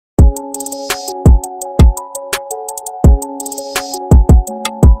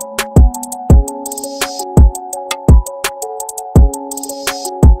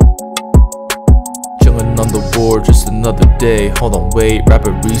day. Hold on, wait,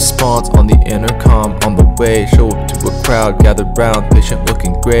 rapid response on the intercom on the way. Show up to a crowd, gathered round, patient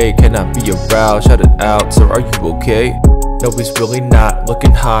looking great. Cannot be aroused, shout it out, sir, are you okay? No, he's really not,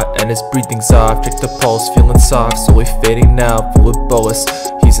 looking hot and his breathing's off. Check the pulse, feeling soft, slowly fading now, full of bolus.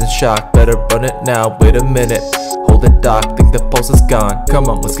 He's in shock, better run it now, wait a minute. Hold it, doc, think the pulse is gone. Come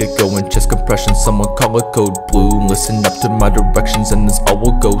on, let's get going, chest compression, someone call it code blue. Listen up to my directions and this all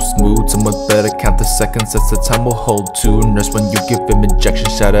will go smooth. Someone better count the seconds, that's the time we'll hold to. Nurse, when you give him injection,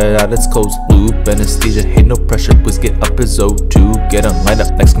 shout it out, it's closed loop. Anesthesia, hey, no pressure, please get up his O2. Get on, line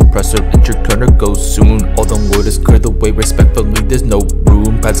up, next compressor, injured turner goes soon. All the load is clear the way, respectfully, there's no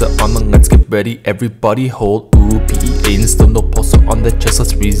room. Pads are on, let's get ready, everybody hold. Ooh, PEA and still no pulse on the chest,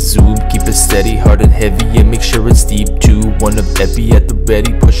 let's resume. Keep it steady, hard and heavy, and make sure it's deep too. One of every at the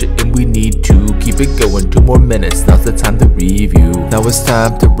ready, push it in, we need to. Keep it going, 2 more minutes, now's the time to review. Now it's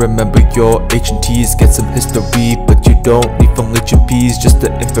time to remember your H&T's, get some history, but you don't need from H and P's, just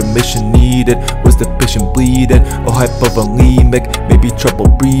the information needed. Was the patient bleeding or hypovolemic? Maybe trouble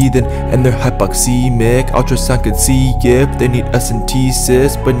breathing and they're hypoxemic. Ultrasound can see if they need S&T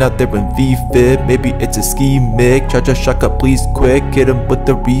cyst, but now they're in V-fib. Maybe it's ischemic. Charge a shock up, please quick, hit him with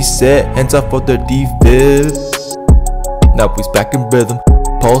the reset. Hands off for the defib. Now he's back in rhythm,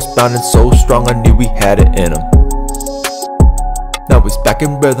 pulse bounding so strong I knew we had it in him. Now he's back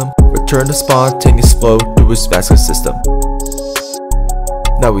in rhythm, return to spontaneous flow through his vascular system.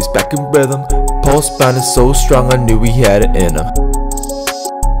 Now he's back in rhythm, pulse bounding so strong I knew we had it in him.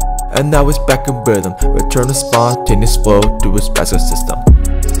 And now he's back in rhythm, return to spontaneous flow through his vascular system.